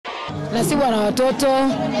Naseeb ana watoto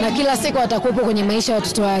na kila siku atakuwepo kwenye maisha ya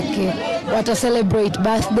watoto wake. Wata celebrate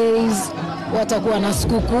birthdays, watakuwa na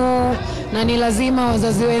sikukuu na ni lazima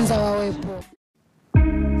wazazi wenza wawepo.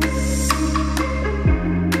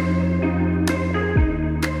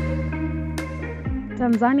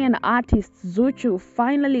 Tanzanian artist Zuchu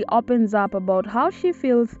finally opens up about how she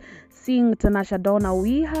feels seeing Tanasha'S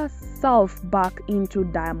weave herself back into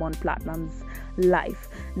Diamond Platnumz life.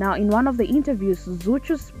 Now, in one of the interviews,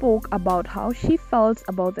 Zuchu spoke about how she felt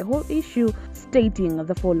about the whole issue, stating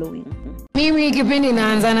the following. Mimi kipindi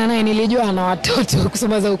naanzana naye nilijua ana watoto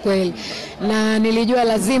kusema za ukweli, na nilijua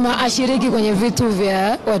lazima ashiriki kwenye vitu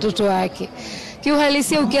vya watoto wake.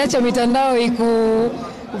 Kiuhalisia ukiacha mitandao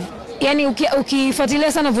yani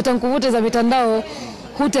ukifuatilia sana vuta nikuvute za mitandao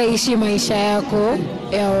hutaishi maisha yako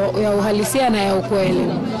ya uhalisia na ya ukweli.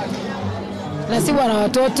 Naseeb ana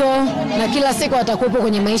watoto na kila siku atakuwepo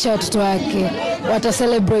kwenye maisha ya watoto wake. Wata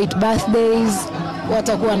celebrate birthdays,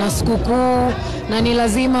 watakuwa na sikukuu na ni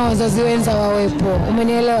lazima wazazi wenza wawepo.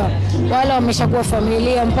 Umenielewa? Wale wameshakuwa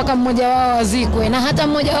familia mpaka mmoja wao azikwe, na hata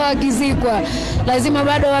mmoja wao akizikwa lazima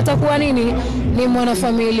bado watakuwa nini? Ni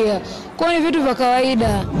mwanafamilia. Kwa ni vitu vya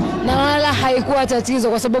kawaida na wala haikuwa tatizo,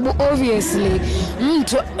 kwa sababu obviously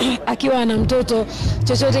mtu akiwa na mtoto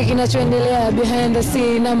chochote kinachoendelea behind the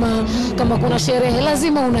scene ama kama kuna sherehe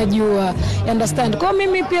lazima unajua. Understand? Kwa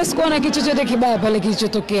mimi pia sikuona kitu chochote kibaya pale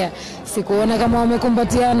kilichotokea. Sikuona kama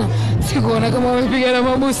wamekumbatiana, sikuona kama wamepigana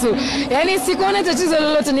mabusu. Yaani sikuona tatizo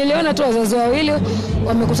lolote, niliona tu wazazi wawili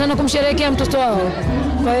wamekutana kumsherehekea mtoto wao.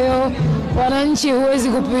 Kwa hiyo wananchi huwezi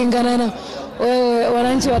kupingana na wewe,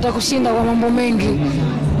 wananchi watakushinda kwa mambo mengi.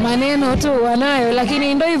 Maneno tu wanayo,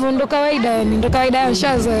 lakini ndio hivyo, ndio kawaida, yani ndio kawaida ya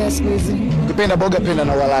shazo ya siku hizi. Ukipenda boga penda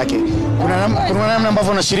na walake. Kuna namna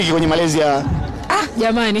ambavyo unashiriki kwenye malezi ya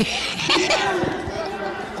jamani.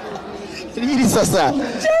 Nini sasa?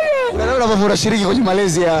 Kuna namna ambavyo unashiriki kwenye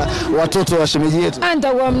malezi ya watoto wa shemeji yetu.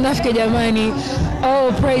 Nitakuwa mnafiki jamani.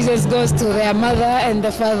 All praises goes to their mother and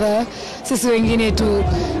the father. Sisi wengine tu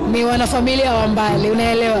ni wanafamilia wa mbali,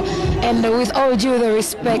 unaelewa? And with all due the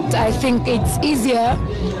respect, I think it's easier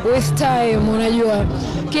with time. Unajua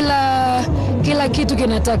kila kitu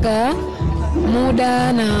kinataka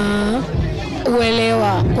muda na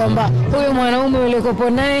uelewa kwamba huyu mwanaume ulikopo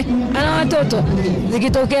naye ana watoto.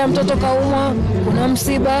 Zikitokea mtoto kaumwa, kuna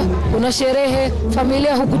msiba, kuna sherehe,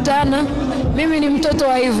 familia hukutana. Mimi ni mtoto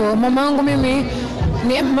wa hivyo. Mamangu mimi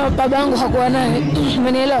babangu hakuwa naye.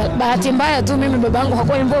 Umenielewa? Bahati mbaya tu mimi babangu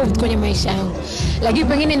hakuwa involved kwenye maisha yangu. Lakini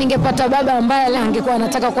pengine ningepata baba ambaye angekuwa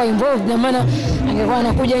anataka kuwa involved, na maana angekuwa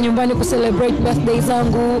anakuja nyumbani ku celebrate birthday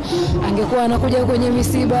zangu, angekuwa anakuja kwenye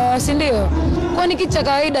misiba, si ndio? Kwa ni kitu cha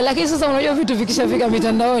kawaida. Lakini sasa unajua vitu vikishafika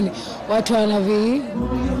mitandaoni, watu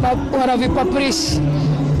wanavipublish,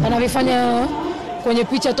 wanavifanya kwenye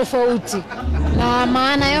picha tofauti. Na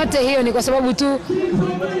maana yote hiyo ni kwa sababu tu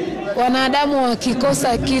wanadamu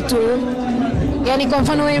wakikosa kitu, yani kwa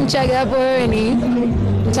mfano wewe Mchaga hapo, wewe ni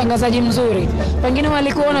mtangazaji mzuri, pengine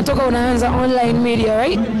walikuwa wanatoka unaanza online media,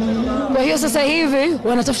 right? Kwa hiyo sasa hivi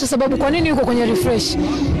wanatafuta sababu kwa nini yuko kwenye refresh,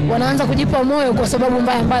 wanaanza kujipa moyo kwa sababu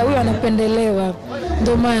mbaya huyu anapendelewa,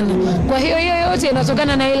 ndio maana. Kwa hiyo yote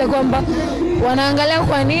inatokana na ile kwamba wanaangalia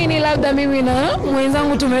kwa nini labda mimi na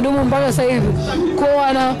mwenzangu tumedumu mpaka sasa hivi, kwa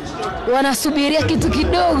wanasubiria kitu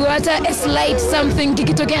kidogo, hata a slight something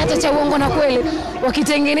kikitokea hata cha uongo na kweli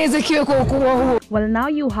wakitengeneze kiwe kwa ukubwa huo. Well, now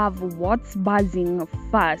you have what's buzzing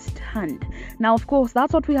first hand. Now, of course,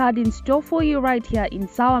 that's what we had in store for you right here in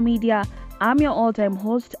Sawa Media. I'm your all-time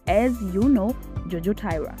host, as you know, Jojo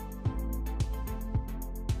Tyra.